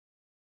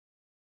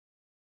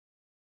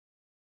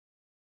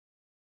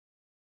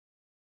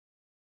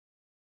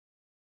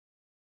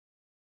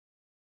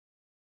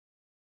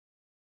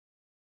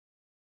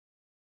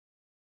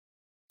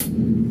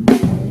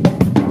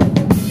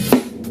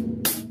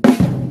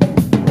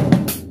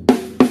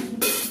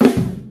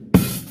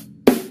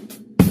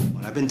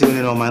I've been doing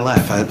it all my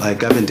life. I've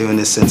been doing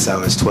this since I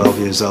was 12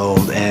 years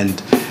old,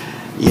 and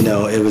you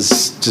know, it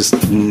was just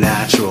a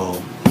natural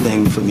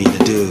thing for me to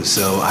do.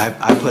 So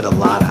I put a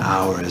lot of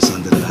hours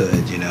under the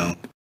hood, you know.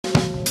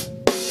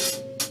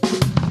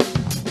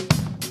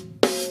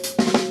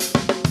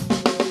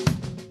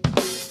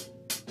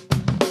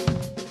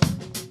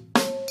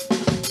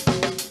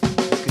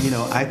 You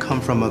know, I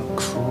come from a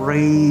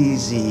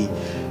crazy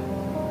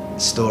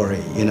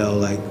story, you know,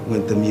 like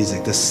with the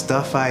music. The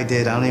stuff I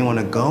did, I don't even want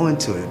to go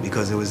into it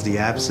because it was the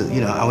absolute,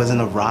 you know, I was in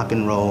a rock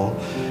and roll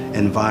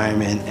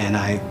environment and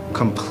I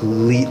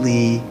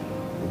completely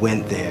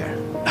went there.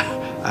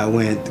 I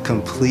went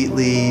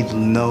completely,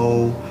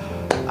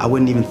 I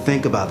wouldn't even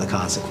think about the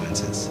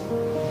consequences.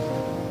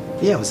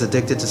 Yeah, I was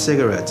addicted to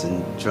cigarettes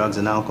and drugs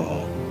and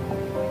alcohol.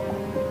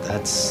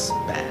 That's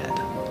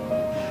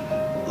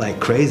bad. Like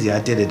crazy,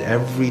 I did it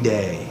every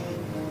day.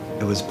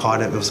 It was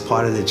part of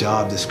the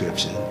job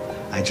description.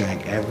 I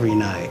drank every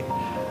night.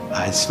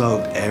 I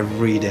smoked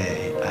every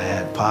day. I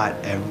had pot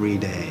every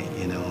day,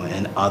 you know,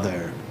 and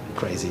other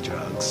crazy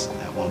drugs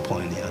at one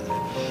point or the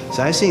other.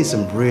 So I've seen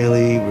some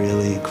really,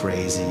 really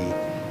crazy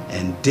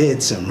and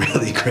did some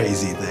really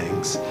crazy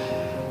things.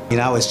 You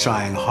know, I was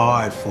trying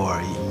hard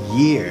for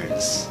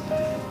years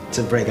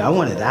to break. I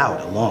wanted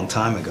out a long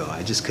time ago.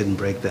 I just couldn't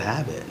break the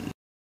habit.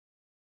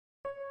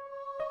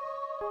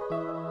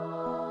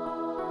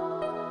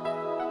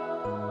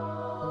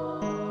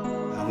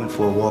 I went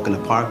for a walk in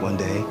the park one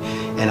day,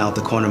 and out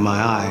the corner of my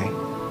eye,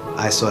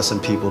 I saw some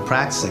people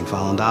practicing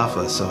Falun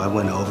Dafa. So I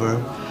went over,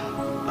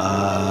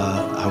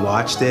 I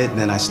watched it, and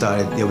then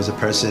there was a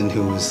person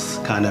who was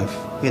kind of,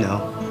 you know,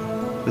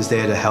 was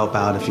there to help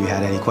out if you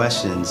had any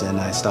questions, and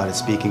I started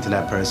speaking to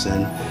that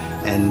person,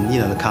 and you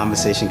know, the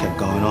conversation kept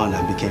going on.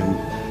 I became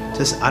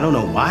I don't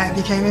know why I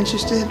became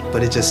interested,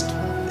 but it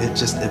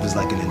was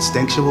like an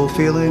instinctual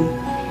feeling.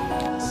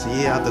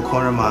 See out the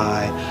corner of my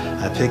eye,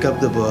 I pick up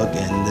the book,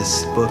 and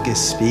this book is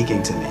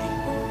speaking to me.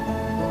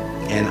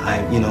 And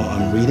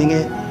I'm reading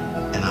it,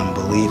 and I'm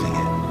believing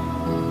it.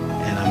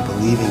 And I'm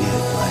believing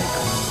it like,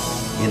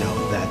 you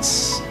know,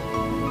 this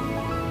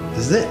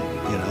is it.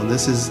 You know,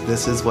 this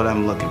is what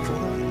I'm looking for.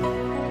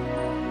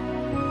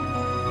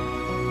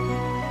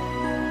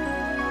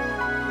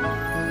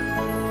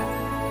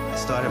 I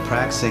started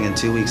practicing, and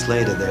 2 weeks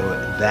later,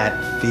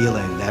 that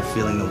feeling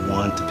to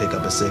want to pick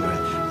up a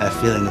cigarette, that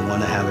feeling to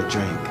want to have a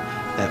drink,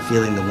 that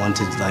feeling to want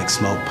to like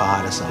smoke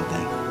pot or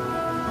something,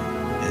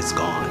 it's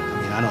gone.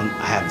 I mean,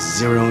 I have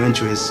zero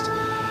interest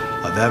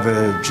of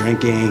ever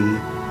drinking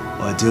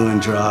or doing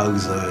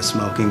drugs or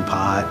smoking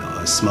pot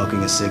or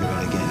smoking a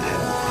cigarette again.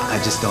 I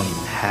just don't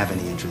even have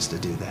any interest to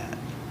do that.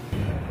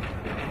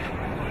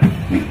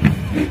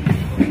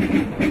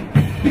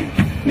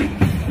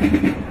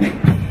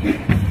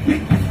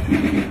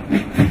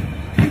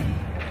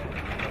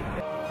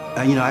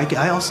 You know,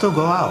 I'll still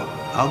go out.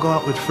 I'll go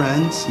out with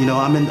friends. You know,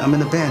 I'm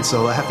in a band,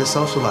 so I have to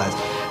socialize.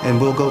 And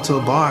we'll go to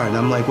a bar, and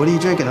I'm like, what are you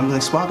drinking? I'm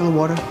like, sparkling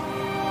water.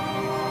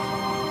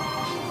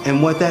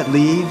 And what that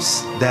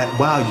leaves,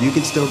 wow, you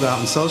can still go out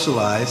and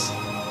socialize,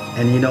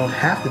 and you don't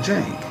have to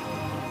drink.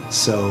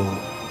 So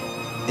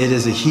it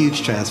is a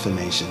huge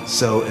transformation.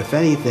 So if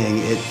anything,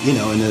 you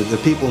know, and the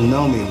people who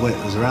know me when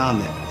it was around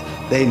there,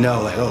 they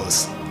know, like, oh,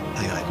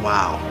 they're like,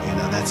 wow, you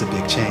know, that's a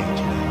big change,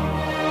 you know.